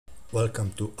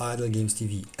Welcome to Idle Games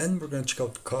TV, and we're going to check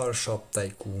out Car Shop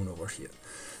Tycoon over here.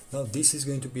 Now this is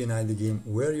going to be an idle game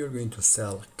where you're going to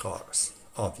sell cars,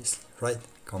 obviously, right?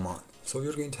 Come on. So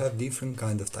you're going to have different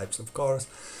kind of types of cars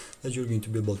that you're going to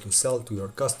be able to sell to your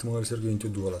customers. You're going to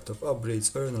do a lot of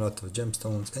upgrades, earn a lot of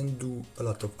gemstones, and do a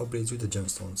lot of upgrades with the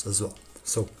gemstones as well.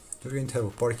 So you're going to have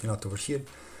a parking lot over here.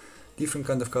 Different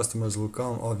kind of customers will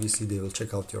come. Obviously they will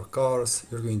check out your cars.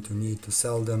 You're going to need to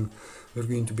sell them. You're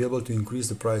going to be able to increase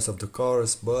the price of the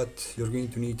cars, but you're going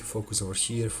to need to focus over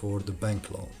here for the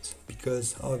bank loans,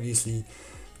 because obviously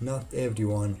not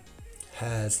everyone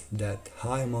has that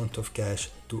high amount of cash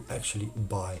to actually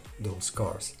buy those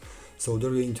cars. So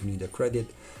they're going to need a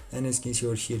credit, and as you can see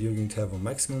over here, you're going to have a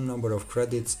maximum number of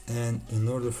credits, and in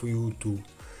order for you to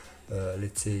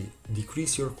let's say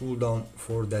decrease your cooldown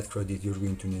for that credit, you're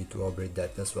going to need to upgrade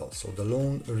that as well. So the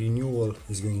loan renewal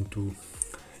is going to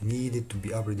need it to be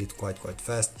upgraded quite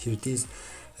fast. Here it is.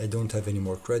 I don't have any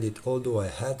more credit, although I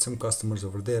had some customers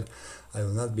over there. I will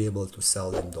not be able to sell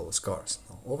them those cars.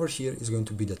 Now, over here is going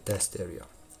to be the test area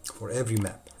for every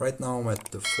map. Right now I'm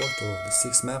at the 4th or the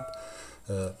 6th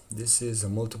map. This is a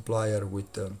multiplier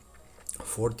with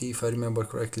 40 if I remember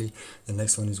correctly. The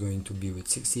next one is going to be with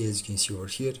 60, as you can see over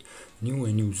here.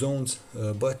 New zones,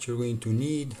 but you're going to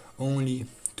need only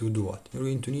to do what? You're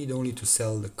going to need only to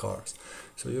sell the cars.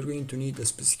 So you're going to need a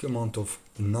specific amount of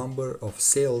number of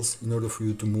sales in order for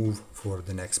you to move for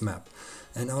the next map.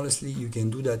 And honestly, you can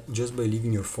do that just by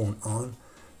leaving your phone on.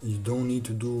 You don't need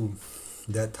to do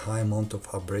that high amount of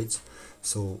upgrades.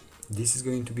 So this is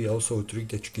going to be also a trick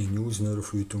that you can use in order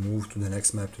for you to move to the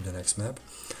next map,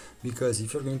 because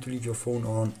if you're going to leave your phone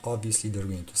on, obviously they're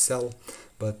going to sell,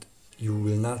 but you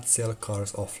will not sell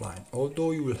cars offline.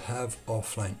 Although you will have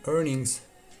offline earnings,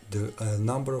 the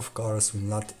number of cars will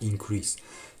not increase.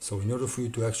 So in order for you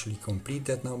to actually complete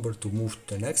that number to move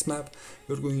to the next map,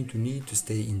 you're going to need to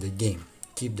stay in the game.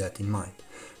 Keep that in mind.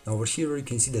 Now over here you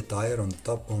can see the tire on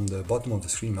the bottom of the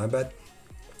screen, my bad.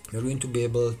 You're going to be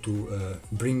able to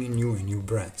bring in new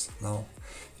brands. Now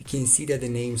you can see that the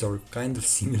names are kind of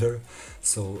similar,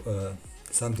 so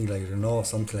something like Renault,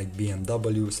 something like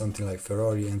BMW, something like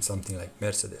Ferrari, and something like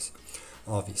Mercedes.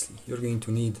 Obviously you're going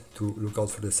to need to look out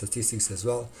for the statistics as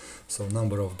well. So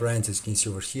number of brands, as you can see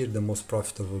over here, the most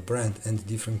profitable brand, and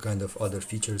different kind of other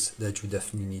features that you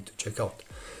definitely need to check out.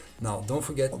 Now don't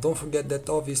forget that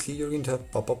obviously you're going to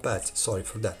have pop-up ads. Sorry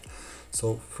for that.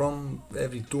 So from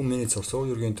every 2 minutes or so,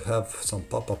 you're going to have some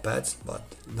pop-up ads, but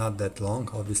not that long,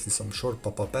 obviously some short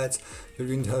pop-up ads. You're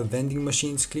going to have vending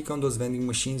machines. Click on those vending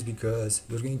machines because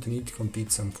you're going to need to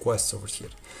complete some quests over here.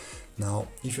 Now,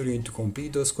 if you're going to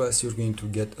complete those quests, you're going to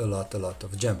get a lot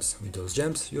of gems. With those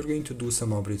gems, you're going to do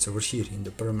some upgrades over here in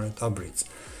the permanent upgrades.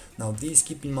 Now, these,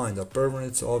 keep in mind, are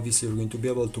permanent, so obviously you're going to be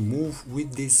able to move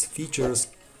with these features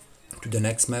to the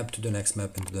next map, and to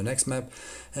the next map,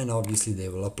 and obviously they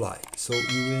will apply. So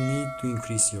you will need to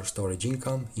increase your storage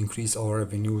income, increase our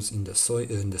revenues in the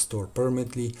store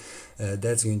permanently.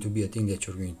 That's going to be a thing that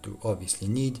you're going to obviously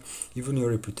need. Even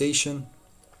your reputation,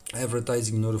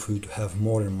 advertising, in order for you to have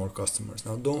more and more customers.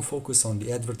 Now don't focus on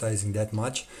the advertising that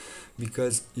much,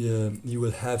 because you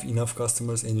will have enough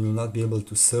customers and you will not be able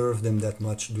to serve them that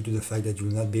much due to the fact that you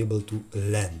will not be able to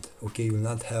lend. Okay, you will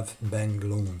not have bank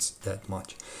loans that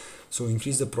much. So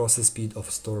increase the process speed of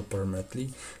store permanently.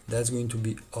 That's going to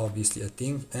be obviously a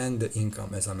thing, and the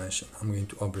income, as I mentioned. I'm going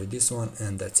to upgrade this one,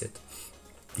 and that's it.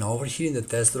 Now over here in the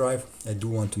test drive, I do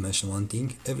want to mention one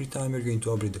thing. Every time you're going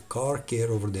to upgrade the car care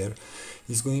over there,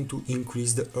 is going to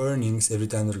increase the earnings every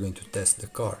time they're going to test the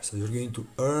car. So you're going to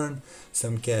earn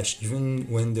some cash even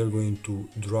when they're going to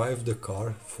drive the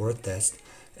car for a test,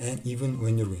 and even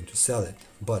when you're going to sell it.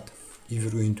 But if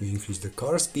you're going to increase the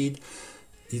car speed,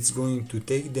 it's going to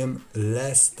take them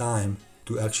less time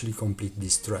to actually complete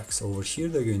this track. So over here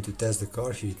they're going to test the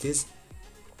car. Here it is.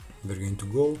 They're going to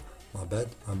go, my bad.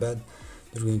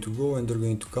 They're going to go and they're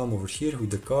going to come over here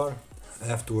with the car.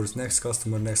 Afterwards, next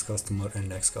customer, and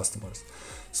next customers.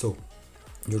 So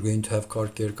you're going to have car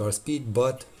care, car speed,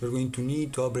 but you're going to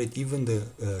need to upgrade even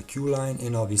the queue line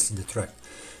and obviously the track.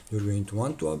 You're going to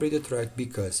want to upgrade the track,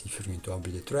 because if you're going to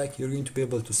upgrade the track, you're going to be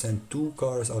able to send 2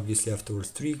 cars, obviously afterwards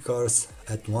 3 cars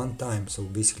at one time. So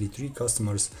basically 3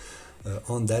 customers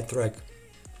on that track,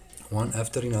 one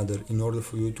after another, in order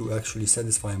for you to actually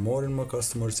satisfy more and more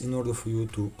customers, in order for you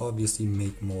to obviously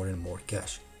make more and more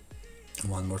cash.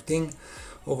 One more thing,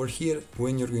 over here,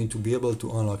 when you're going to be able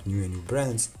to unlock new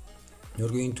brands, you're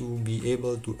going to be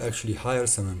able to actually hire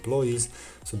some employees,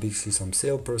 so basically some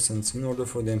salespersons, in order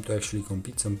for them to actually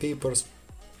complete some papers,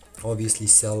 obviously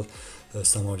sell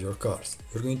some of your cars.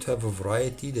 You're going to have a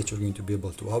variety that you're going to be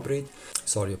able to upgrade.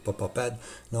 Sorry, a pop-up ad.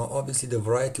 Now obviously the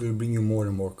variety will bring you more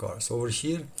and more cars. Over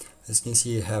here, as you can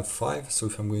see, I have 5. So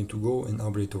if I'm going to go and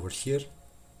upgrade over here,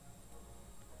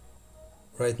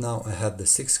 right now I have the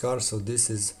 6 cars, so this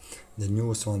is the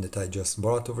newest one that I just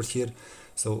brought over here.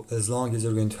 So as long as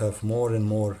you're going to have more and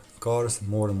more cars,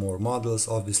 more and more models,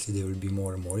 obviously they will be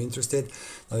more and more interested.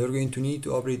 Now you're going to need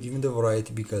to upgrade even the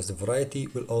variety, because the variety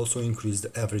will also increase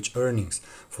the average earnings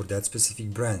for that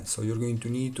specific brand. So you're going to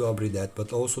need to upgrade that,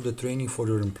 but also the training for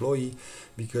your employee,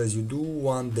 because you do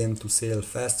want them to sell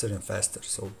faster and faster.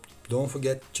 So don't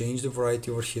forget, change the variety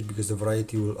over here, because the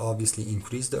variety will obviously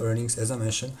increase the earnings, as I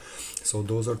mentioned. So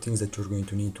those are things that you're going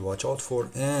to need to watch out for.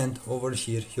 And over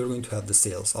here, you're going to have the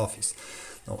sales office.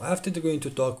 Now, after they're going to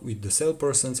talk with the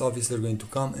salespersons, obviously they're going to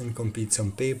come and complete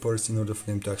some papers in order for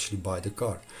them to actually buy the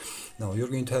car. Now, you're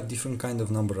going to have different kind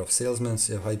of number of salesmen,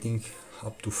 so I think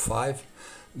up to 5.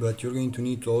 But you're going to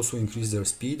need to also increase their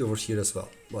speed over here as well.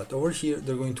 But over here,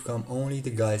 they're going to come only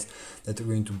the guys that are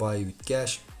going to buy with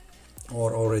cash,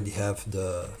 or already have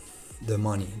the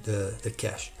money, the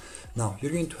cash. Now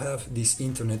you're going to have this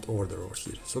internet order over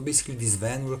here. So basically this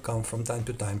van will come from time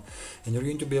to time, and you're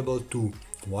going to be able to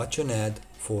watch an ad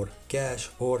for cash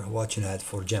or watch an ad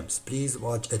for gems. Please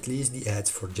watch at least the ads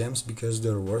for gems, because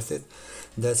they're worth it.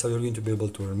 That's how you're going to be able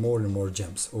to earn more and more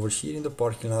gems. Over here in the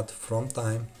parking lot, from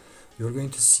time, you're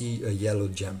going to see a yellow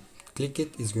gem. Click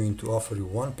it, it's going to offer you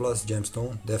 1+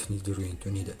 gemstone. Definitely you're going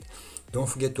to need it. Don't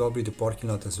forget to upgrade the parking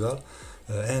lot as well,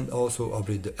 and also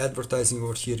upgrade the advertising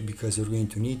over here, because you're going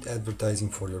to need advertising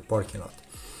for your parking lot.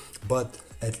 But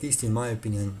at least in my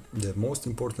opinion, the most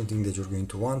important thing that you're going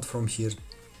to want from here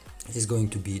is going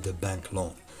to be the bank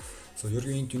loan. So you're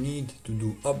going to need to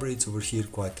do upgrades over here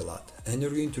quite a lot, and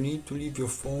you're going to need to leave your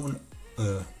phone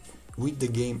with the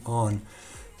game on,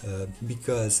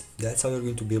 because that's how you're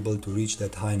going to be able to reach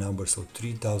that high number. So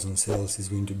 3000 sales is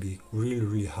going to be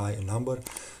really high a number.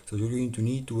 So you're going to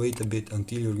need to wait a bit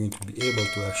until you're going to be able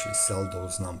to actually sell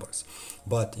those numbers.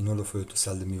 But in order for you to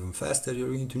sell them even faster, you're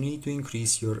going to need to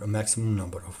increase your maximum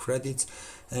number of credits,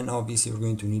 and obviously you're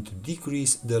going to need to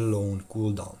decrease the loan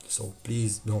cooldown. So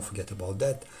please don't forget about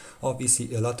that.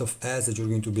 Obviously a lot of ads that you're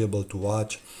going to be able to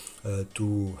watch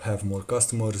to have more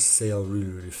customers, sell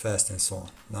really fast, and so on.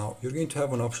 Now you're going to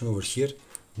have an option over here.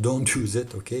 Don't use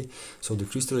it, okay? So the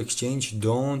crystal exchange,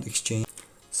 don't exchange.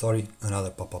 Sorry, another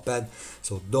pop-up ad.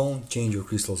 So don't change your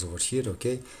crystals over here,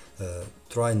 okay?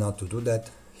 Try not to do that.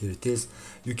 Here it is.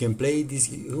 You can play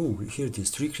this. Oh, here it is,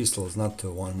 3 crystals, not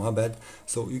 1, my bad.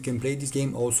 So you can play this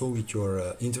game also with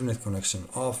your internet connection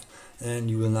off, and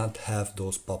you will not have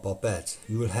those pop-up ads.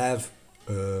 You will have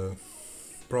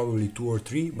probably 2 or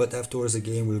 3, but afterwards the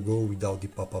game will go without the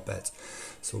pop-up ads.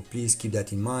 So please keep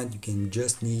that in mind.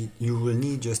 You will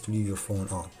need just to leave your phone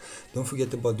on. Don't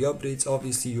forget about the upgrades.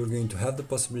 Obviously you're going to have the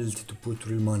possibility to put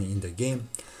real money in the game.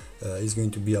 It's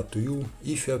going to be up to you.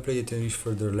 If you have played it and reached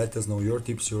further, let us know your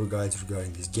tips, your guides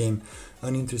regarding this game.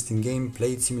 An interesting game.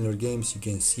 Played similar games, you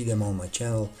can see them on my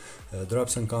channel. Drop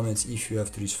some comments if you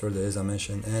have to reach further, as I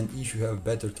mentioned, and if you have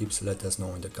better tips, let us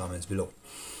know in the comments below.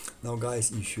 Now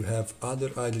guys, if you have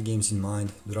other idle games in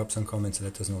mind, drop some comments and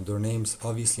let us know their names.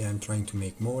 Obviously I'm trying to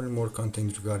make more and more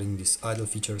content regarding these idle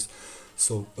features,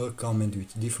 so a comment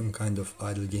with different kind of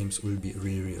idle games will be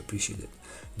really appreciated.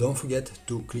 Don't forget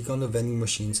to click on the vending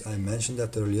machines. I mentioned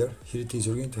that earlier. Here it is.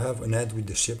 You're going to have an ad with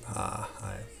the ship.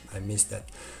 I missed that.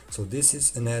 So this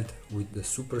is an ad with the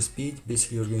super speed.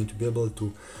 Basically you're going to be able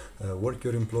to work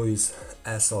your employees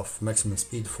ass off maximum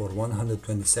speed for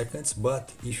 120 seconds.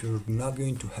 But if you're not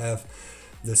going to have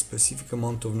the specific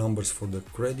amount of numbers for the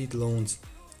credit loans,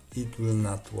 it will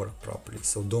not work properly.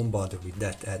 So don't bother with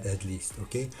that ad, at least,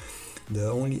 okay? The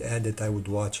only ad that I would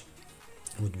watch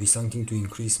would be something to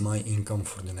increase my income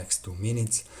for the next 2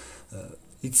 minutes.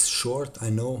 It's short, I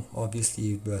know,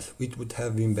 obviously, but it would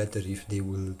have been better if they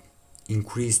will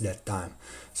increase that time.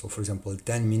 So for example,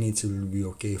 10 minutes will be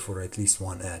okay for at least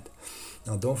one ad.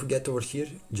 Now don't forget, over here,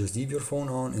 just leave your phone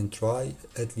on and try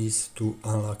at least to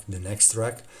unlock the next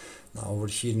track. Now over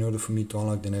here, in order for me to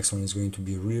unlock the next one, is going to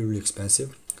be really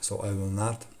expensive, so I will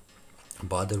not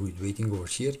bother with waiting over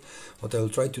here. What I will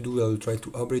try to do, I will try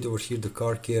to upgrade over here the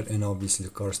car care and obviously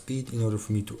the car speed in order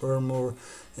for me to earn more,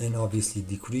 and obviously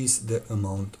decrease the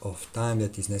amount of time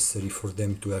that is necessary for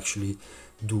them to actually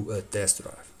do a test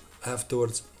drive.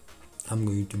 Afterwards I'm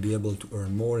going to be able to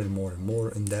earn more and more,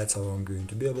 and that's how I'm going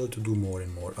to be able to do more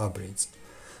and more upgrades.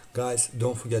 Guys,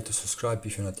 don't forget to subscribe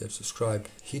if you're not yet subscribed.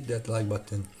 Hit that like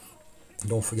button.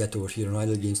 Don't forget, over here on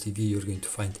Idle Games TV, you're going to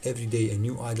find every day a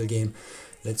new idle game.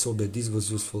 Let's hope that this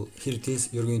was useful. Here it is.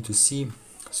 You're going to see,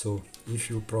 so if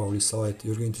you probably saw it,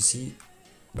 you're going to see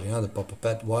by another pop-up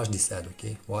ad. Watch this ad,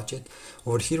 okay? Watch it.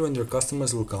 Over here, when your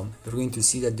customers will come, you're going to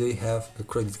see that they have a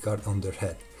credit card on their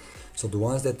head. So the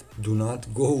ones that do not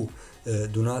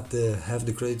have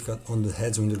the credit card on the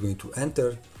heads when they're going to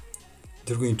enter,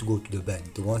 they're going to go to the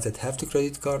bank. The ones that have the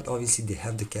credit card, obviously they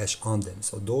have the cash on them.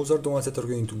 So those are the ones that are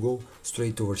going to go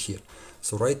straight over here.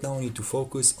 So right now I need to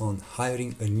focus on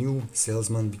hiring a new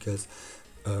salesman because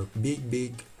a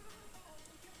big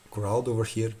crowd over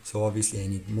here. So obviously I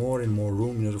need more and more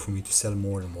room in order for me to sell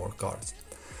more and more cars.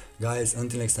 Guys,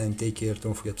 until next time, take care.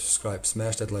 Don't forget to subscribe,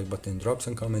 smash that like button, drop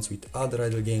some comments with other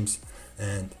idle games,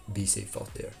 and be safe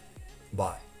out there.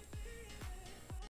 Bye.